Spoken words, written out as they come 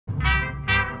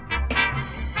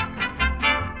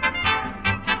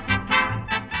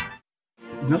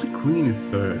Nelly Queen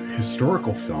is a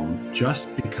historical film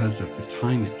just because of the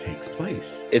time it takes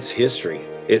place. It's history.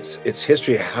 It's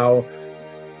history how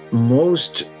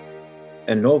most,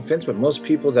 and no offense, but most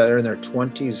people that are in their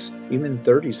 20s, even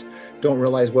 30s, don't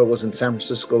realize what was in San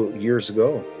Francisco years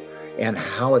ago and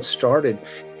how it started.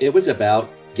 It was about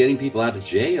getting people out of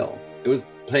jail. It was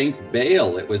paying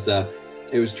bail. It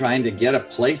was trying to get a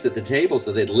place at the table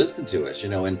so they'd listen to us,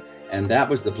 and that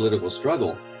was the political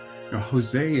struggle.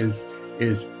 José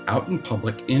is out in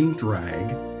public in drag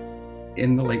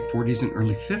in the late 40s and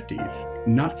early 50s.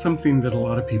 Not something that a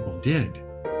lot of people did.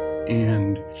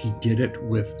 And he did it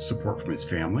with support from his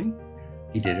family.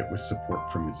 He did it with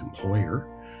support from his employer.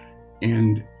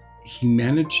 And he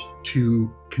managed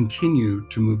to continue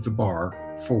to move the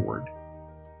bar forward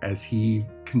as he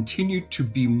continued to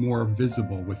be more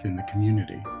visible within the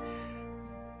community.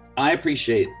 I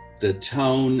appreciate the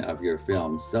tone of your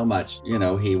film so much.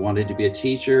 He wanted to be a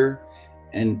teacher,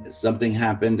 and something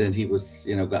happened and he was,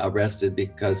 got arrested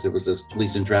because there was this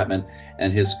police entrapment,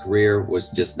 and his career was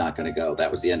just not going to go. That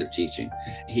was the end of teaching.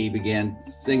 He began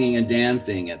singing and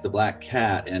dancing at the Black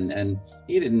Cat, and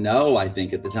he didn't know, I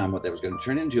think, at the time what that was going to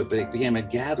turn into, but it became a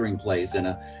gathering place and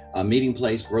a meeting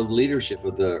place for the leadership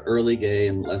of the early gay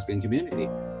and lesbian community.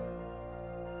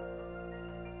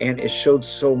 And it showed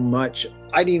so much.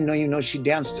 I didn't even know she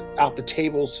danced out the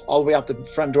tables all the way out the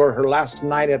front door her last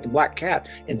night at the Black Cat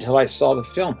until I saw the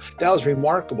film. That was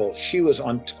remarkable. She was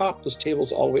on top of those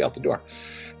tables all the way out the door.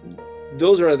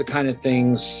 Those are the kind of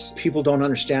things people don't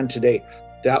understand today.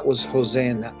 That was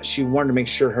José, and she wanted to make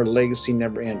sure her legacy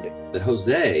never ended. That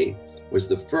José was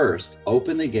the first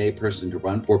openly gay person to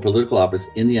run for political office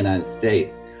in the United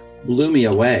States blew me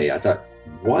away. I thought,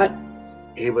 what?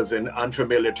 He was in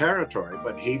unfamiliar territory,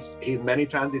 but he many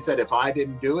times he said, if I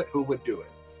didn't do it, who would do it?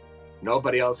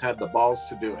 Nobody else had the balls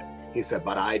to do it. He said,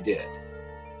 but I did.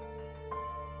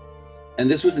 And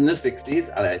this was in the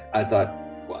 60s. I thought,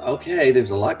 well, okay,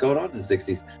 there's a lot going on in the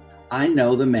 60s. I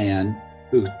know the man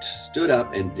who stood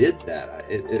up and did that.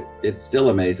 It still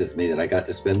amazes me that I got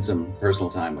to spend some personal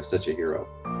time with such a hero.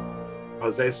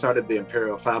 José started the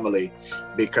Imperial family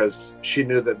because she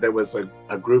knew that there was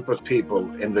a group of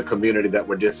people in the community that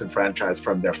were disenfranchised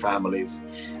from their families.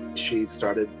 She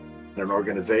started an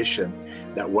organization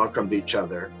that welcomed each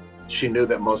other. She knew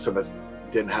that most of us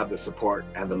didn't have the support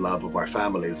and the love of our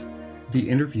families. The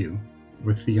interview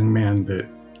with the young man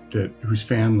whose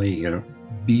family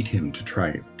beat him to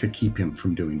try to keep him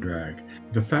from doing drag.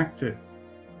 The fact that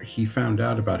he found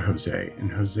out about José,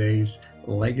 and José's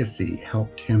legacy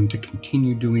helped him to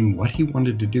continue doing what he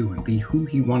wanted to do and be who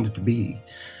he wanted to be.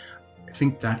 I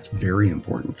think that's very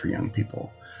important for young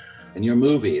people. And your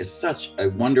movie is such a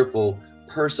wonderful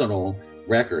personal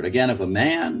record, again, of a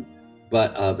man,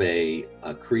 but of a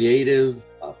creative,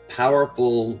 a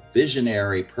powerful,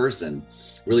 visionary person.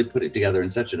 Really put it together in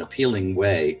such an appealing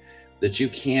way that you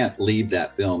can't leave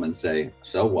that film and say,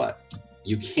 so what?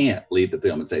 You can't leave the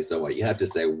film and say, so what? You have to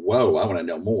say, whoa, I want to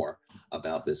know more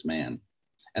about this man.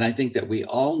 And I think that we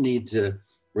all need to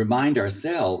remind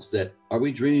ourselves that, are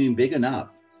we dreaming big enough?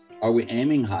 Are we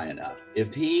aiming high enough?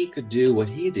 If he could do what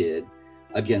he did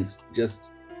against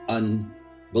just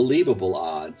unbelievable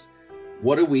odds,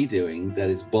 what are we doing that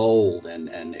is bold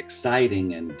and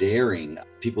exciting and daring?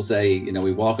 People say,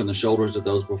 we walk on the shoulders of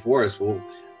those before us. Well,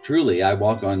 truly, I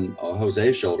walk on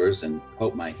José's shoulders and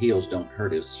hope my heels don't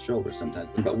hurt his shoulders sometimes.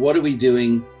 But what are we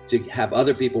doing to have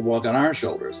other people walk on our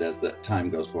shoulders as the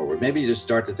time goes forward? Maybe you just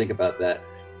start to think about that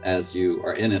as you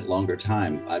are in it longer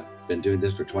time. I've been doing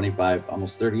this for 25,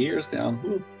 almost 30 years now.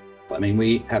 I mean,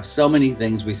 we have so many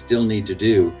things we still need to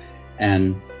do,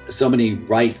 and so many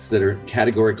rights that are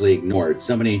categorically ignored,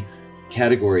 so many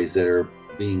categories that are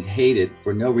being hated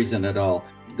for no reason at all.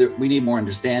 We need more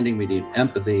understanding, we need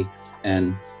empathy,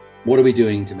 and what are we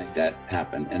doing to make that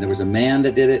happen? And there was a man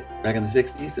that did it back in the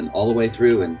 60s and all the way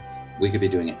through, and we could be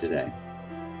doing it today.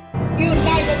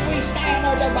 United we stand,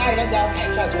 or divided they'll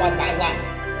catch us one by one.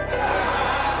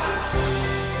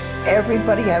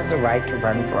 Everybody has the right to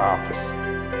run for office.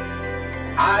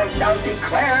 I shall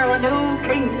declare a new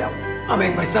kingdom. I'll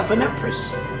make myself an empress.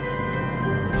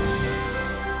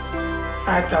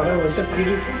 I thought I was a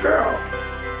beautiful girl.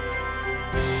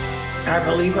 I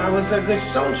believe I was a good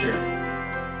soldier.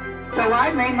 So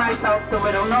I made myself the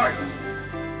Widow Norton.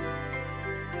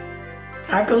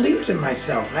 I believed in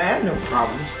myself. I had no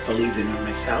problems believing in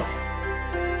myself.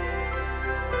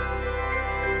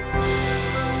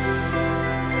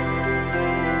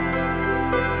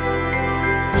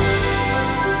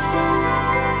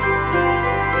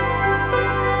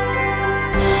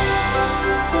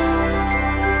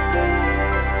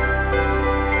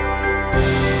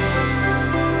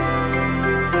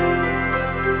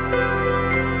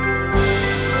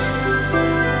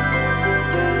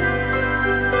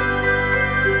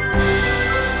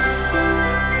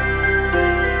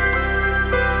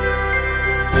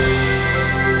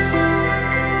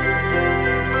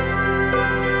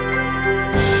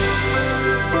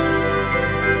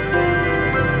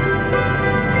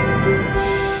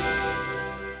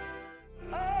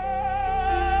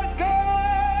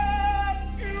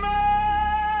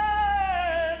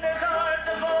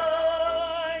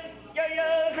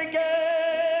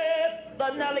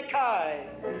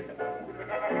 Bye.